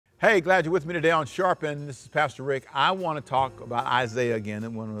Hey, glad you're with me today on Sharpen. This is Pastor Rick. I want to talk about Isaiah again,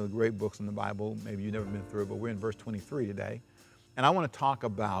 and one of the great books in the Bible. Maybe you've never been through it, but we're in verse 23 today. And I want to talk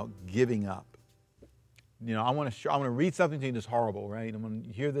about giving up. You know, I want to read something to you that's horrible, right? I'm going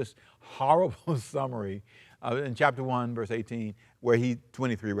to hear this horrible summary in chapter 1, verse 18,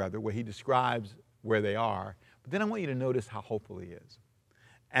 23 rather, where he describes where they are. But then I want you to notice how hopeful he is.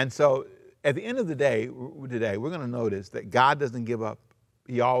 And so at the end of the day, today, we're going to notice that God doesn't give up.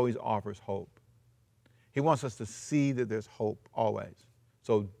 He always offers hope. He wants us to see that there's hope always.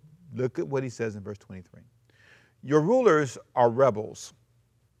 So look at what he says in verse 23. Your rulers are rebels,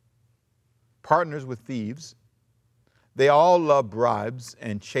 partners with thieves. They all love bribes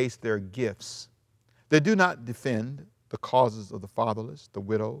and chase their gifts. They do not defend the causes of the fatherless. The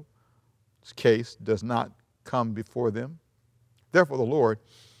widow's case does not come before them. Therefore the Lord,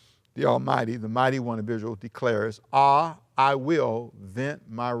 the Almighty, the Mighty One of Israel, declares, I will vent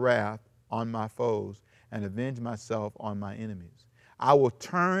my wrath on my foes and avenge myself on my enemies. I will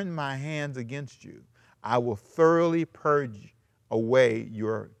turn my hands against you. I will thoroughly purge away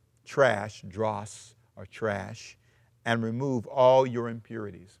your trash, dross or trash, and remove all your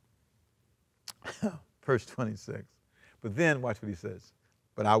impurities. Verse 26. But then watch what he says.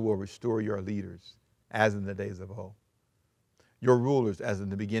 But I will restore your leaders as in the days of old. Your rulers, as in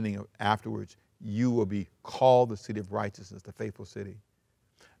the beginning of afterwards, you will be called the city of righteousness, the faithful city.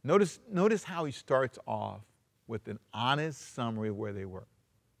 Notice how he starts off with an honest summary of where they were.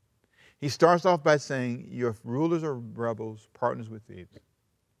 He starts off by saying, your rulers are rebels, partners with thieves.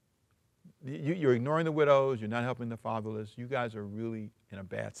 You're ignoring the widows, you're not helping the fatherless. You guys are really in a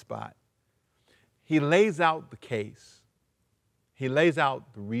bad spot. He lays out the case. He lays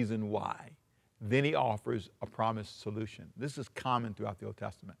out the reason why. Then he offers a promised solution. This is common throughout the Old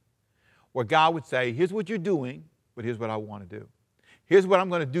Testament, where God would say, here's what you're doing, but here's what I want to do. Here's what I'm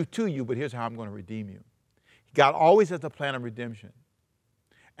going to do to you, but here's how I'm going to redeem you. God always has a plan of redemption.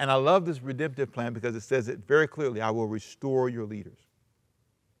 And I love this redemptive plan because it says it very clearly, I will restore your leaders.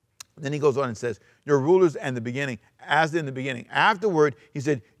 Then he goes on and says, your rulers and the beginning, as in the beginning. Afterward, he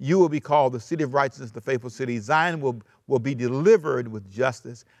said, you will be called the city of righteousness, the faithful city. Zion will be delivered with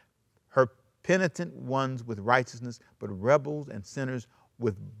justice, her penitent ones with righteousness, but rebels and sinners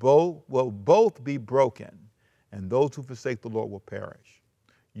will both be broken, and those who forsake the Lord will perish.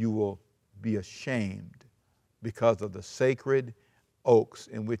 You will be ashamed because of the sacred oaks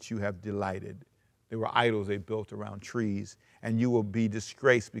in which you have delighted. They were idols they built around trees, and you will be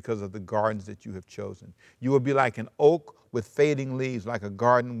disgraced because of the gardens that you have chosen. You will be like an oak with fading leaves, like a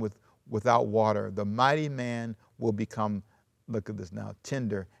garden without water. The mighty man will become, look at this now,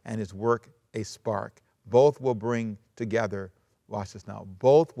 tinder, and his work a spark. Both will bring together, watch this now,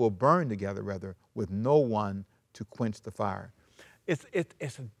 both will burn together, rather, with no one to quench the fire. It's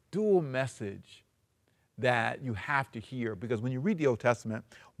a dual message that you have to hear, because when you read the Old Testament,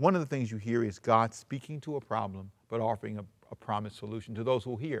 one of the things you hear is God speaking to a problem, but offering a promised solution to those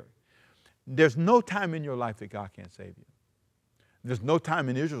who hear. There's no time in your life that God can't save you. There's no time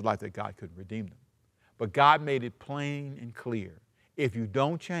in Israel's life that God couldn't redeem them. But God made it plain and clear. If you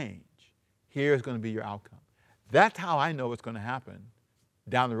don't change, here's going to be your outcome. That's how I know what's going to happen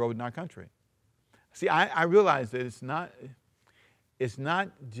down the road in our country. See, I realize that it's not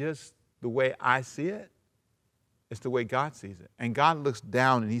just the way I see it, it's the way God sees it. And God looks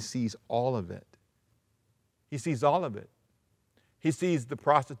down and he sees all of it. He sees all of it. He sees the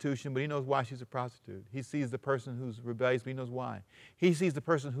prostitution, but he knows why she's a prostitute. He sees the person who's rebellious, but he knows why. He sees the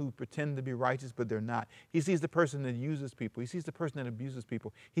person who pretends to be righteous, but they're not. He sees the person that uses people. He sees the person that abuses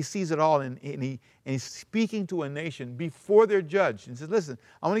people. He sees it all, and he's speaking to a nation before they're judged. And says, listen,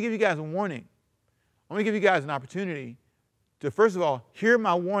 I want to give you guys a warning. I want to give you guys an opportunity to, first of all, hear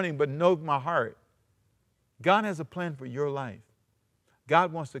my warning, but know my heart. God has a plan for your life.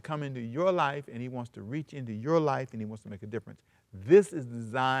 God wants to come into your life, and he wants to reach into your life, and he wants to make a difference. This is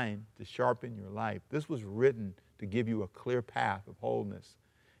designed to sharpen your life. This was written to give you a clear path of wholeness.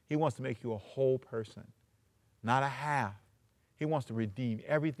 He wants to make you a whole person, not a half. He wants to redeem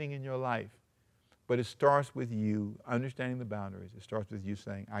everything in your life. But it starts with you understanding the boundaries. It starts with you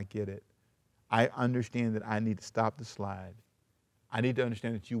saying, I get it. I understand that I need to stop the slide. I need to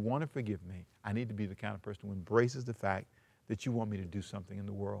understand that you want to forgive me. I need to be the kind of person who embraces the fact that you want me to do something in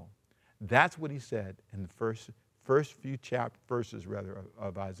the world. That's what he said in the first few verses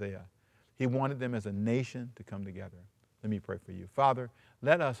of Isaiah. He wanted them as a nation to come together. Let me pray for you. Father,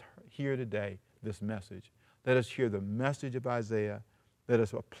 let us hear today this message. Let us hear the message of Isaiah. Let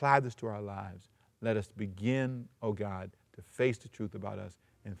us apply this to our lives. Let us begin, oh God, to face the truth about us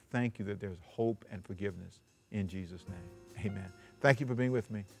and thank you that there's hope and forgiveness in Jesus' name. Amen. Thank you for being with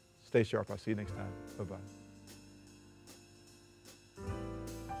me. Stay sharp. I'll see you next time. Bye-bye.